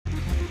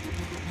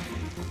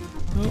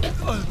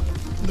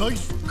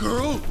Nice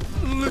girl.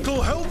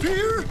 Little help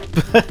here?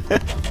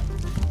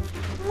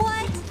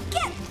 What?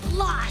 Get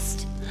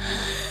lost!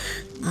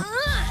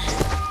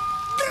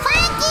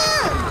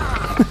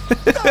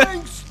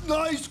 Thanks,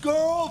 nice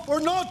girl, for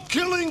not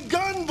killing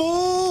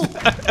Gunbull!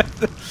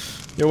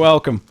 You're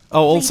welcome.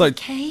 Oh, also, Lady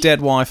Kay? dead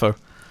waifu.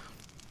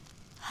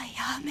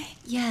 Ayame.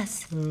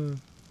 Yes.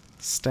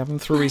 Stab him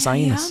through his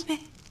anus. Ayame.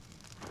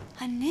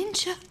 A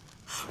ninja.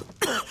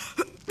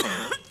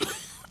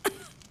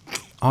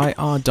 I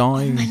are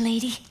dying. My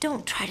lady,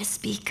 don't try to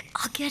speak.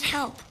 I'll get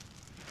help.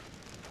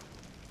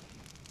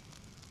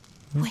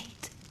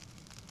 Wait.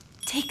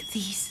 Take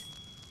these.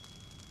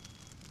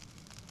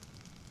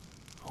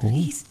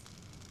 Please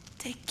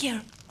take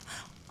care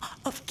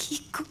of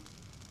Kiku.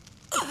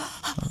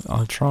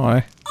 I'll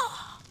try.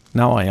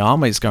 Now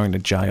Ayame's going to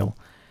jail.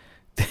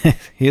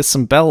 Here's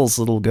some bells,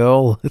 little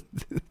girl.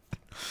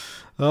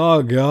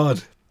 Oh,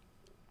 God.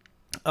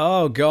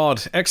 Oh,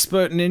 God.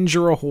 Expert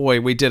Ninja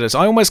ahoy. We did it.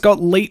 I almost got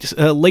late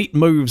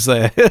moves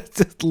there.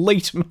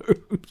 Late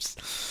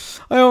moves.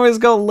 I always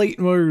got late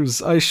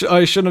moves. I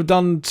should have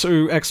done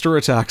 2 extra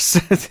attacks.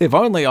 If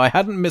only I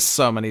hadn't missed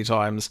so many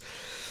times.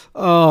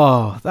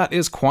 Oh, that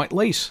is quite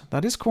late.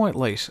 That is quite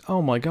late.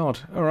 Oh my god.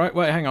 Alright,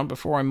 wait, hang on.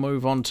 Before I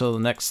move on to the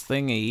next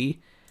thingy.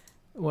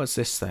 What's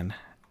this then?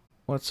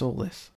 What's all this?